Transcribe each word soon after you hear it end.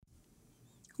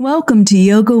Welcome to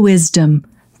Yoga Wisdom.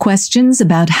 Questions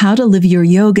about how to live your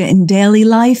yoga in daily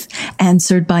life,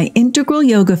 answered by Integral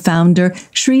Yoga founder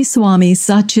Sri Swami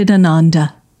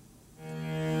Satchidananda.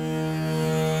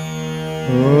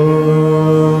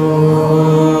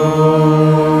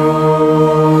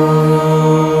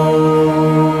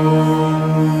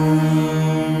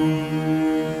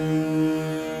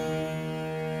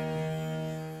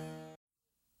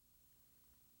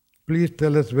 Please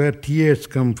tell us where tears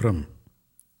come from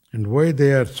and why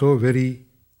they are so very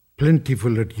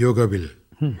plentiful at Yogaville.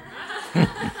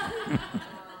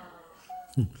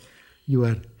 You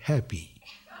are happy.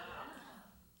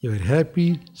 You are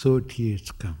happy, so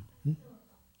tears come.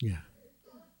 Yeah.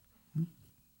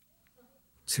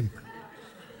 Simple.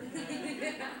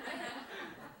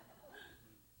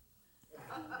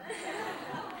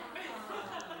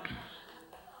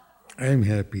 I am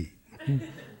happy.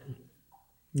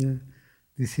 Yeah.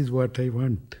 This is what I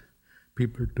want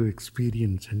people to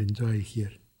experience and enjoy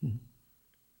here.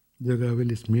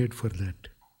 Yogaville is made for that.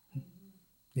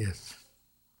 Yes.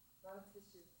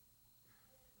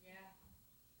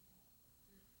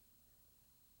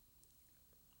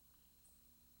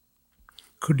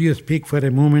 Could you speak for a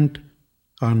moment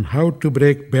on how to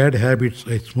break bad habits?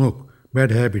 I smoke.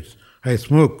 Bad habits. I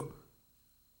smoke.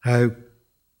 I have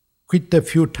quit a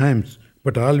few times,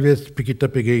 but always pick it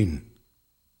up again.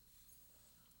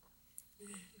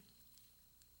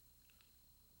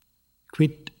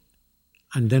 Quit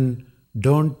and then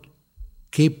don't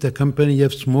keep the company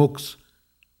of smokes,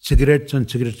 cigarettes and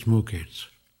cigarette smokers.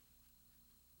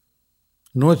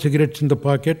 No cigarettes in the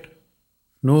pocket,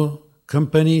 no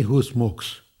company who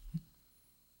smokes.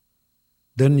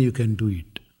 Then you can do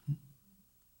it.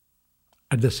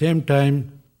 At the same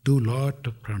time, do lot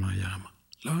of pranayama.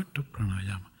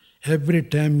 Every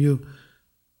time you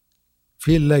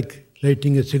feel like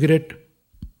lighting a cigarette,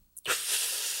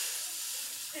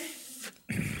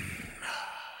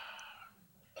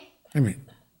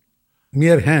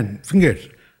 mere hand, fingers.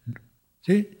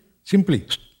 See? Simply.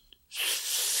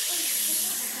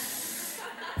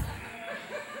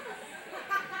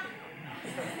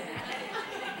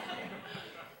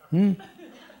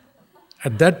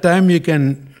 At that time you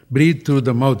can breathe through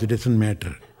the mouth, it doesn't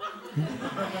matter.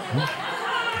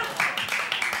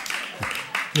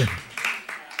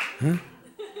 Yeah.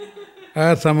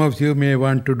 Or some of you may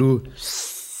want to do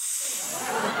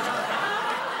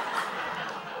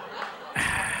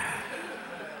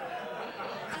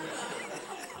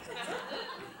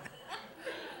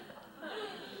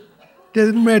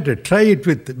doesn't matter. Try it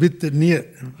with near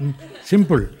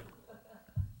simple.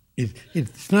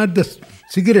 It's not the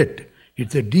cigarette.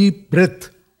 It's a deep breath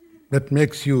that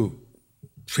makes you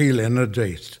feel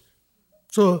energized.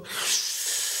 So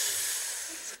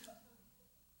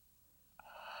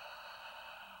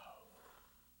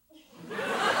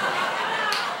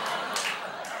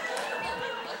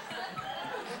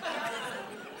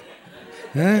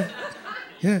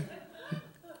yeah.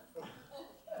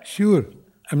 Sure.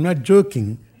 I'm not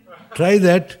joking. Try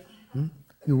that.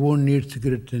 You won't need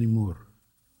cigarettes anymore.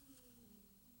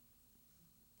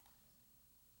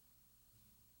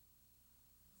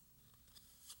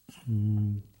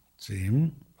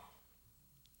 Same.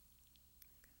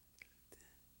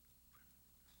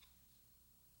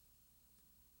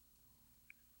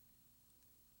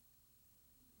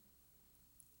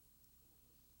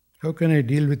 How can I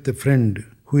deal with a friend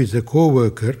who is a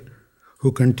co-worker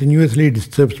who continuously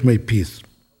disturbs my peace?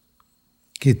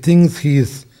 He thinks he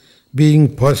is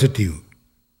being positive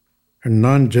and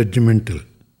non-judgmental,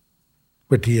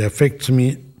 but he affects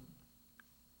me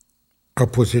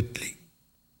oppositely.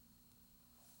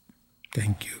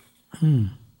 Thank you.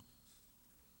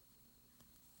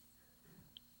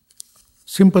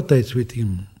 Sympathize with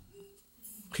him.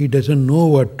 He doesn't know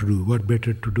what to do, what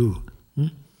better to do.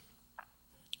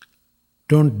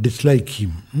 Don't dislike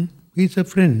him. He's a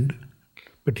friend,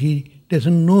 but he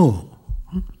doesn't know.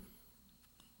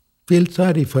 Feel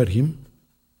sorry for him,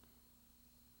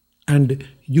 and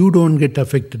you don't get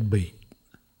affected by it.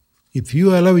 If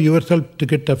you allow yourself to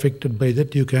get affected by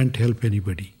that, you can't help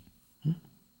anybody. And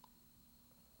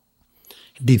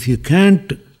if you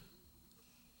can't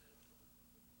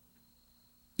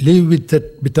live with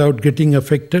that without getting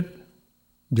affected,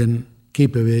 then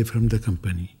keep away from the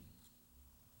company.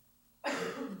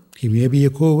 He may be a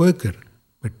co-worker,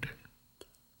 but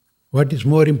what is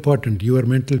more important? Your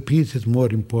mental peace is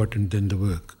more important than the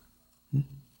work.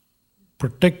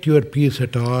 Protect your peace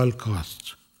at all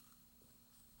costs.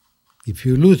 If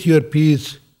you lose your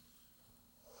peace,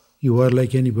 you are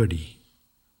like anybody.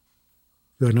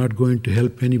 You are not going to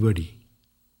help anybody.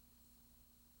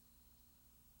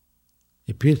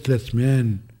 A peaceless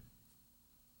man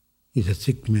is a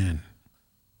sick man.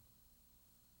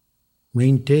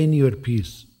 Maintain your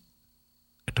peace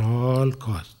at all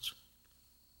costs.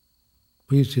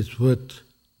 Peace is worth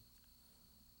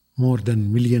more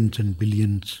than millions and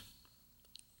billions,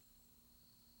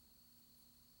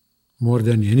 more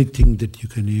than anything that you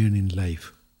can earn in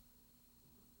life.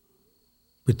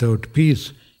 Without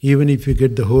peace, even if you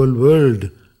get the whole world,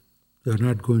 you are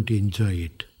not going to enjoy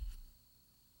it.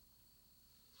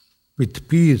 With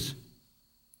peace,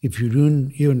 if you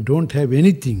even don't have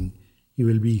anything, you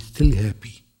will be still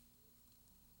happy.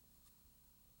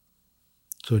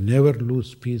 So never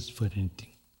lose peace for anything.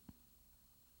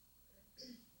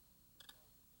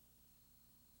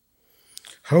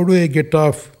 How do I get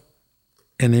off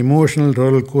an emotional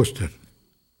roller coaster?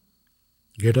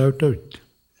 Get out of it.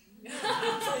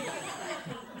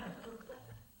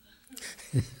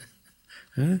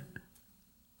 Huh?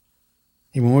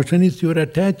 Emotion is your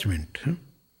attachment. Huh?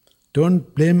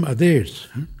 Don't blame others.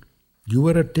 Huh?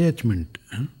 Your attachment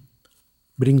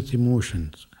brings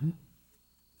emotions.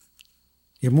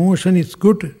 Emotion is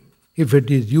good if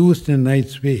it is used in a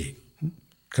nice way.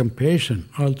 Compassion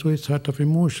also is sort of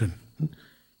emotion.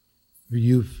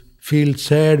 You feel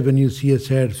sad when you see a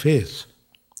sad face.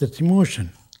 That's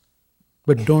emotion.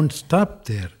 But don't stop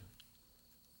there.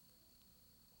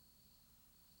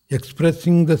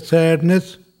 Expressing the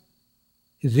sadness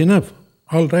is enough,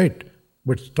 all right.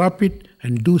 But stop it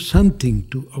and do something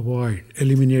to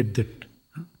eliminate that.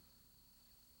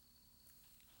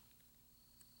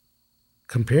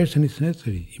 Compassion is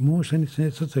necessary, emotion is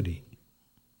necessary.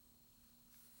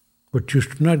 But you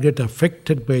should not get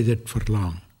affected by that for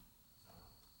long.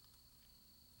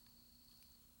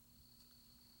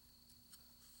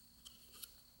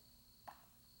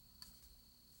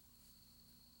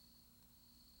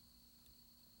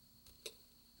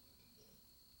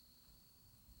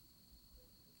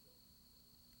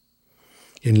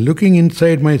 In looking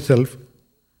inside myself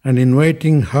and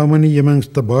inviting harmony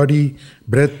amongst the body,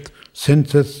 breath,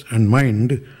 senses and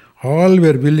mind, all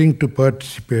were willing to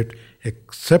participate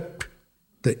except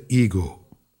the ego.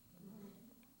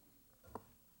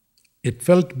 It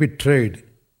felt betrayed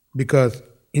because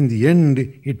in the end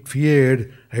it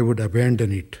feared I would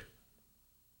abandon it.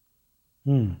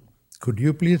 Could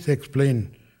you please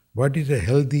explain what is a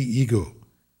healthy ego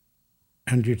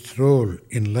and its role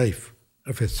in life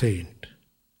of a saint?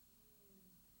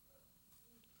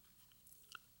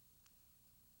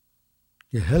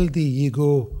 A healthy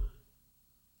ego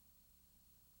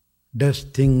does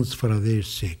things for others'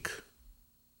 sake.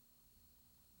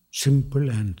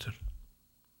 Simple answer.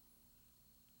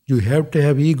 You have to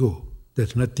have ego.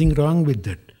 There's nothing wrong with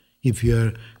that. If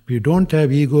you don't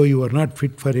have ego, you are not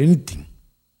fit for anything.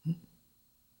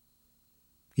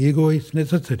 Ego is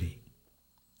necessary.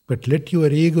 But let your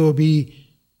ego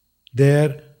be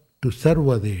there to serve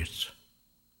others.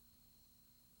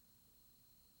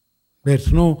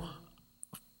 There's no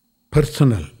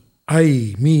personal,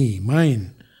 I, me,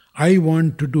 mine. I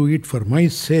want to do it for my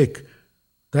sake.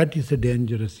 That is a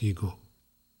dangerous ego.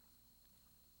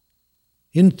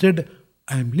 Instead,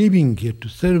 I am living here to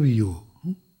serve you.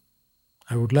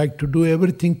 I would like to do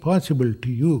everything possible to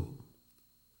you.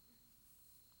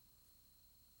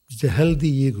 It's a healthy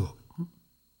ego.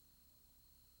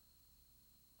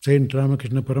 Saint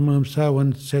Ramakrishna Paramahamsa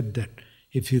once said that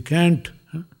if you can't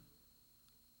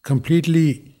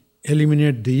completely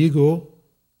eliminate the ego,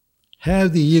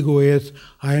 have the ego as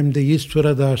I am the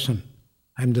Ishvara Dasan,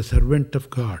 I am the servant of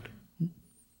God,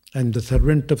 I am the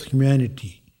servant of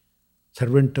humanity,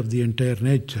 servant of the entire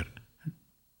nature.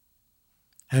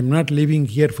 I am not living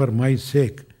here for my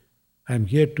sake, I am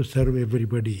here to serve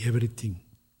everybody, everything.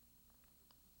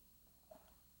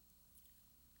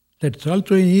 That's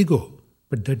also an ego,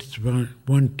 but that is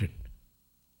wanted.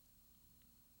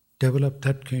 Develop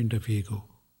that kind of ego.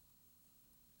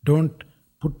 Don't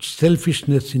put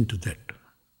selfishness into that.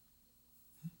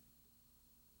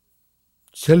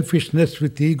 Selfishness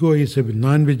with ego is a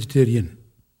non-vegetarian.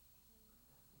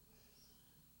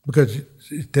 Because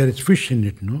there is fish in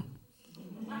it, no?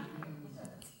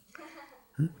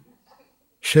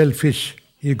 Shellfish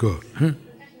ego.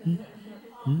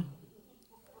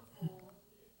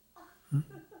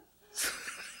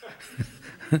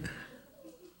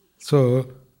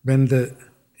 So, when the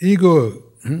ego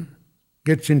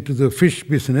gets into the fish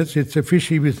business, it's a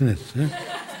fishy business.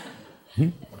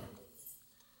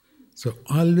 So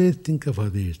always think of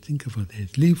others,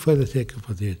 live for the sake of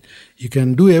others. You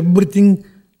can do everything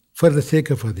for the sake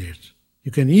of others.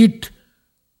 You can eat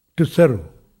to serve.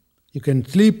 You can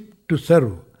sleep to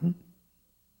serve.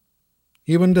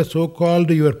 Even the so-called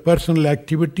your personal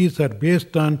activities are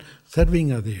based on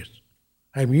serving others.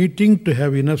 I'm eating to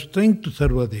have enough strength to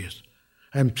serve others.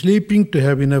 I'm sleeping to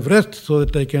have enough rest so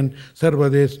that I can serve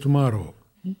others tomorrow.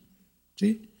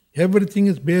 See, everything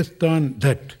is based on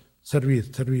that. Service,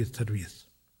 service, service.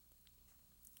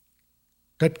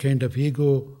 That kind of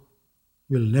ego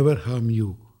will never harm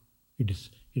you.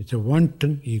 It's a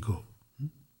wanton ego.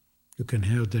 You can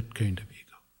have that kind of ego.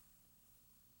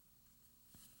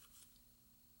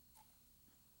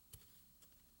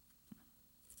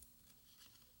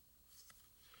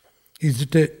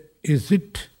 Is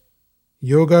it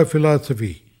yoga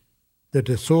philosophy that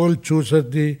a soul chooses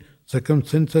the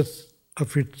circumstances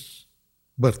of its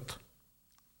birth?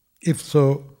 If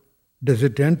so, does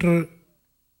it enter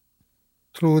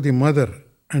through the mother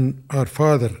and or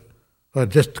father, or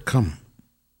just come?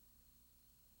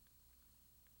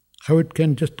 How it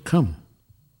can just come?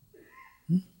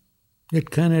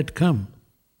 It cannot come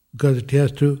because it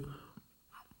has to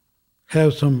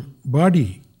have some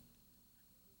body.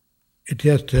 It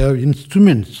has to have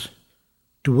instruments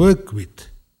to work with.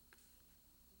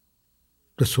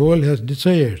 The soul has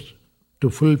desires. To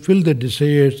fulfill the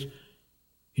desires,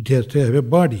 it has to have a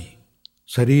body.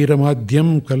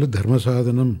 Sariramadhyam kalu dharma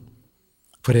sadhanam.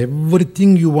 For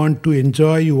everything you want to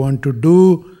enjoy, you want to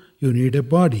do, you need a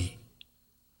body.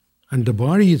 And the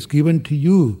body is given to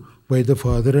you by the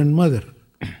father and mother.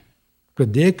 So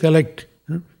they collect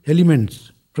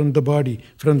elements from the body,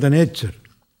 from the nature.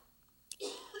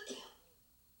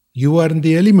 You are in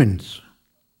the elements.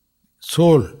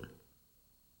 Soul.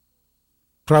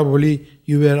 Probably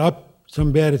you were up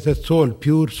somewhere as a soul,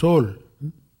 pure soul.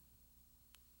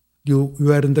 You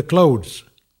are in the clouds.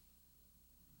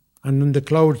 And then the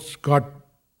clouds got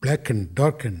blackened,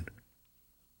 darkened.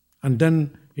 And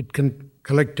then it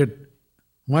collected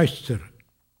moisture.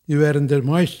 You are in the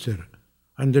moisture.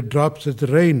 And the drops of the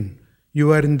rain.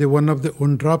 You are in the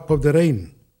one drop of the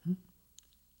rain.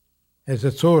 As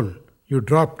a soul, you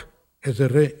dropped as a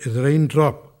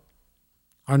raindrop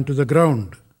onto the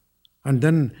ground. And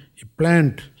then a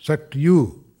plant sucked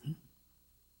you.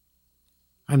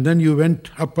 And then you went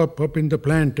up in the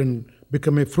plant and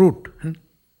become a fruit.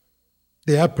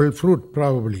 The apple fruit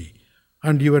probably.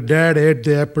 And your dad ate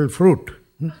the apple fruit.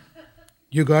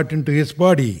 You got into his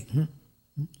body.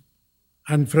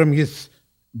 And from his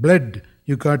blood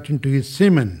you got into his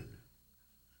semen.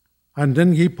 And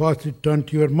then he passed it on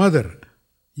to your mother.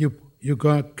 You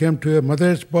came to your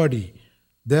mother's body.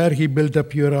 There he built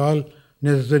up your all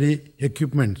necessary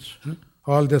equipments,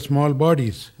 all the small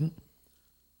bodies.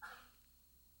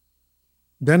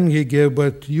 Then he gave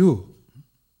birth to you.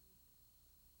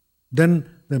 Then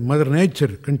the Mother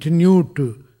Nature continued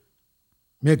to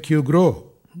make you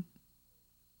grow.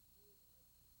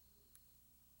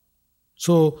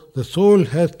 So the soul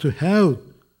has to have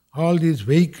all these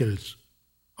vehicles,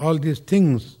 all these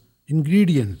things,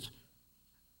 ingredients,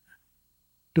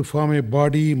 to form a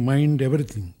body, mind,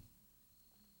 everything.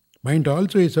 Mind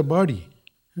also is a body,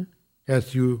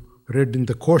 as you read in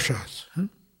the koshas.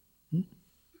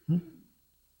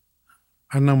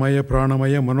 Annamaya,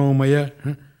 Pranamaya,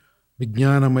 Manomaya,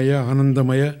 Vijnanamaya,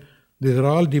 Anandamaya, these are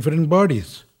all different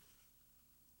bodies.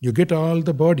 You get all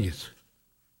the bodies.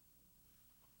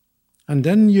 And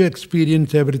then you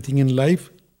experience everything in life,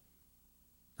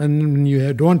 and when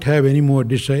you don't have any more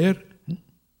desire,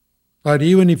 or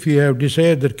even if you have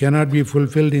desire that cannot be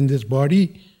fulfilled in this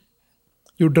body,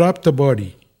 you drop the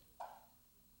body.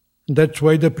 That's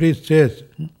why the priest says,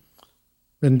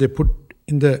 when they put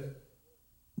in the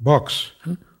box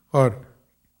or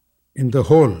in the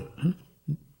hole,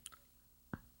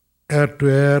 air to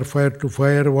air, fire to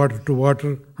fire, water to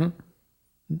water,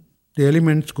 the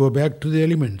elements go back to the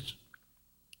elements.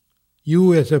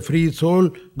 You as a free soul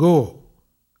go.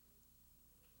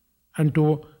 And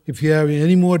if you have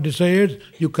any more desires,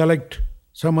 you collect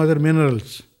some other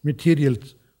minerals,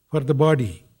 materials for the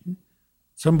body.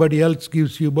 Somebody else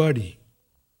gives you body.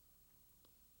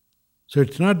 So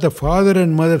it's not the father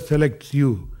and mother selects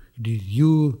you. It is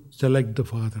you select the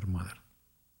father, mother.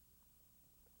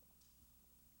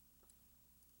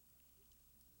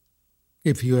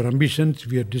 If your ambitions,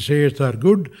 if your desires are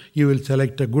good, you will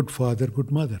select a good father,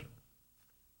 good mother.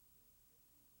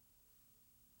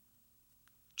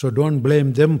 So don't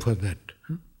blame them for that.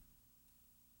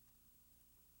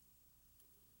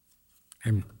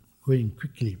 I'm going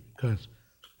quickly because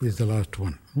this is the last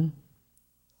one.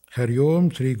 Hari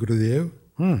Om Sri Gurudev.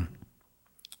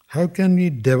 How can we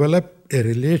develop a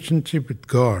relationship with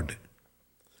God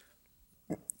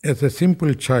as a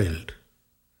simple child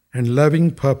and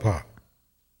loving Papa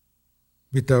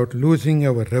without losing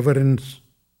our reverence?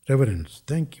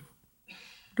 Thank you.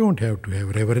 Don't have to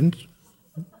have reverence.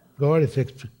 God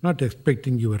is not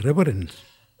expecting your reverence.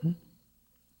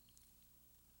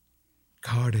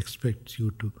 God expects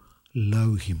you to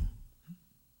love Him.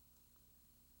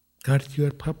 God is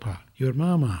your papa, your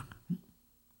mama.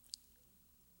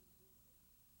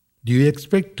 Do you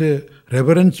expect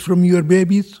reverence from your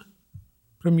babies,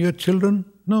 from your children?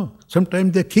 No.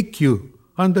 Sometimes they kick you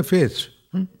on the face.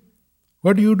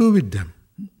 What do you do with them?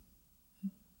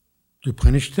 You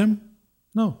punish them?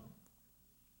 No.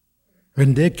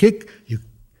 When they kick, you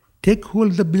take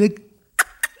hold of the leg,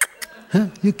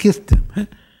 you kiss them.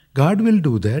 God will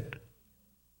do that.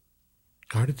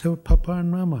 God is our papa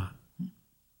and mama.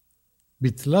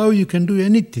 With love you can do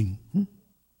anything.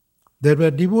 There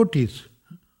were devotees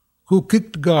who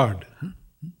kicked God,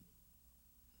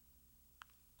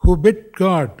 who bit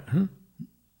God,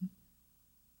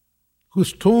 who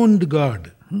stoned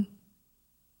God.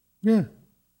 Yeah,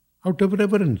 out of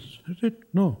reverence. Is it?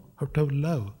 No, out of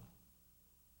love.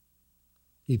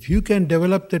 If you can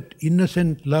develop that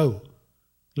innocent love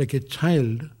like a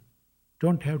child,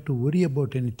 don't have to worry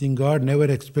about anything. God never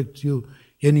expects you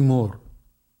anymore.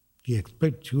 He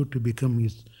expects you to become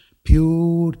His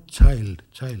pure child.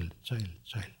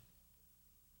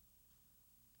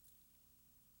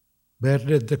 Where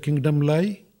does the kingdom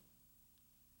lie?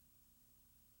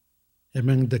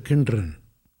 Among the kindred,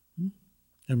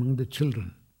 among the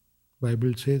children.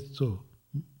 Bible says so.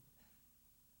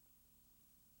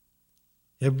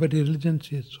 Every religion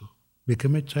says so.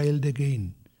 Become a child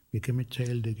again. Become a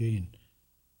child again.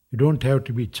 You don't have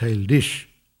to be childish,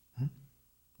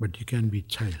 but you can be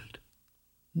child.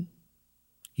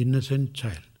 Innocent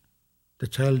child. The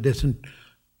child doesn't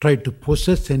try to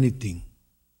possess anything.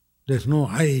 There's no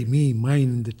I, me, mine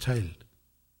in the child.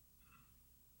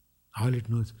 All it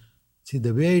knows. See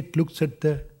the way it looks at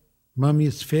the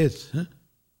mommy's face.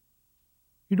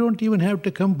 You don't even have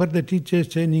to come for the teacher's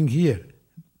training here.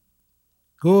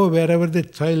 Go wherever the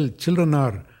children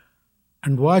are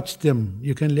and watch them.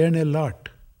 You can learn a lot.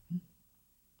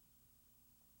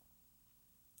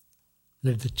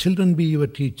 Let the children be your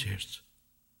teachers.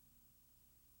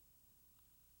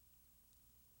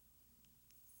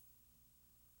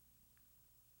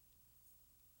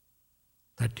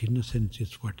 That innocence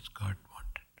is what God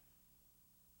wanted.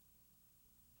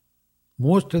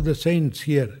 Most of the saints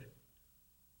here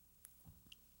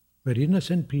were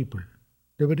innocent people.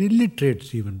 They were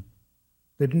illiterates even.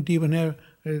 They didn't even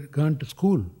have gone to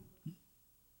school.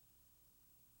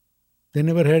 They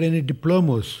never had any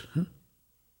diplomas.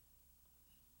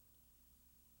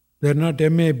 They're not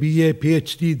MA, BA,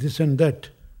 PhD, this and that.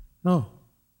 No.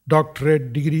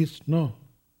 Doctorate degrees, no.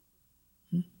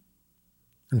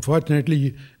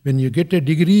 Unfortunately, when you get a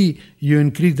degree, you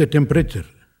increase the temperature.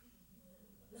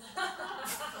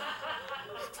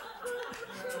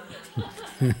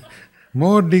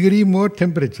 More degree, more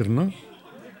temperature, no?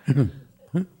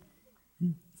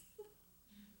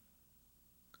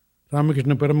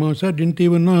 Ramakrishna Paramahamsa didn't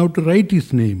even know how to write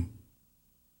his name.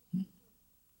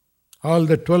 All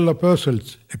the 12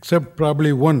 apostles, except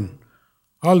probably one,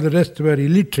 all the rest were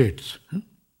illiterates.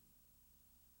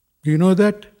 Do you know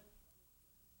that?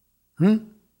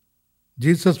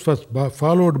 Jesus was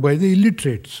followed by the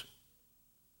illiterates.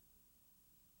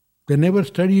 They never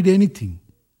studied anything.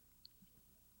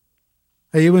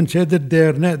 I even said that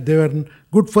they were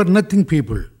good for nothing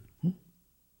people.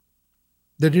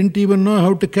 They didn't even know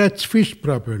how to catch fish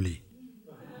properly.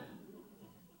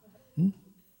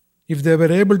 If they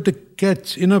were able to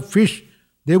catch enough fish,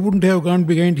 they wouldn't have gone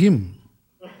behind him.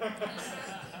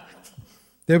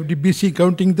 They would be busy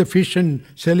counting the fish and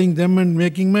selling them and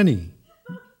making money.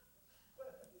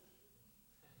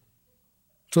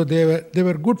 So they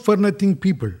were good for nothing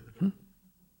people.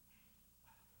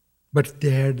 But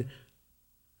they had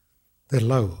the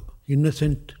love,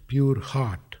 innocent, pure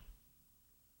heart.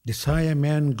 They saw a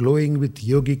man glowing with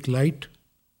yogic light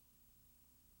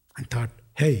and thought,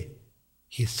 hey,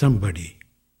 he's somebody.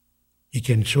 He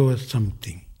can show us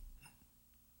something.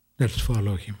 Let's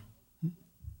follow him.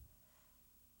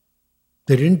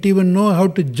 They didn't even know how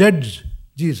to judge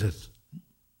Jesus.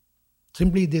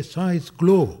 Simply they saw his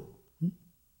glow.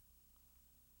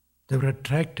 They were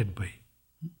attracted by.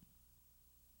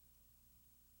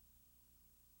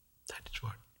 That is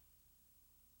what.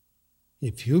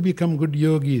 If you become good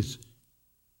yogis,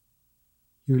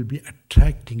 you will be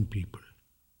attracting people.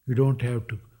 You don't have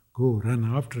to go run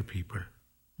after people.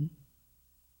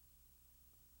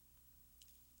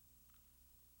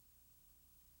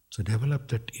 So develop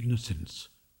that innocence.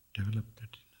 Develop that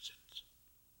innocence.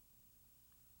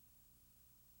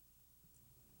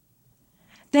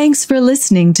 Thanks for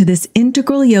listening to this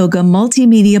Integral Yoga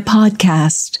Multimedia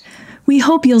Podcast. We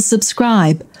hope you'll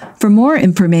subscribe. For more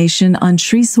information on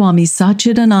Sri Swami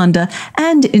Satchidananda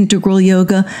and Integral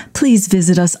Yoga, please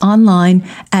visit us online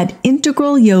at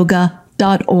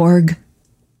integralyoga.org.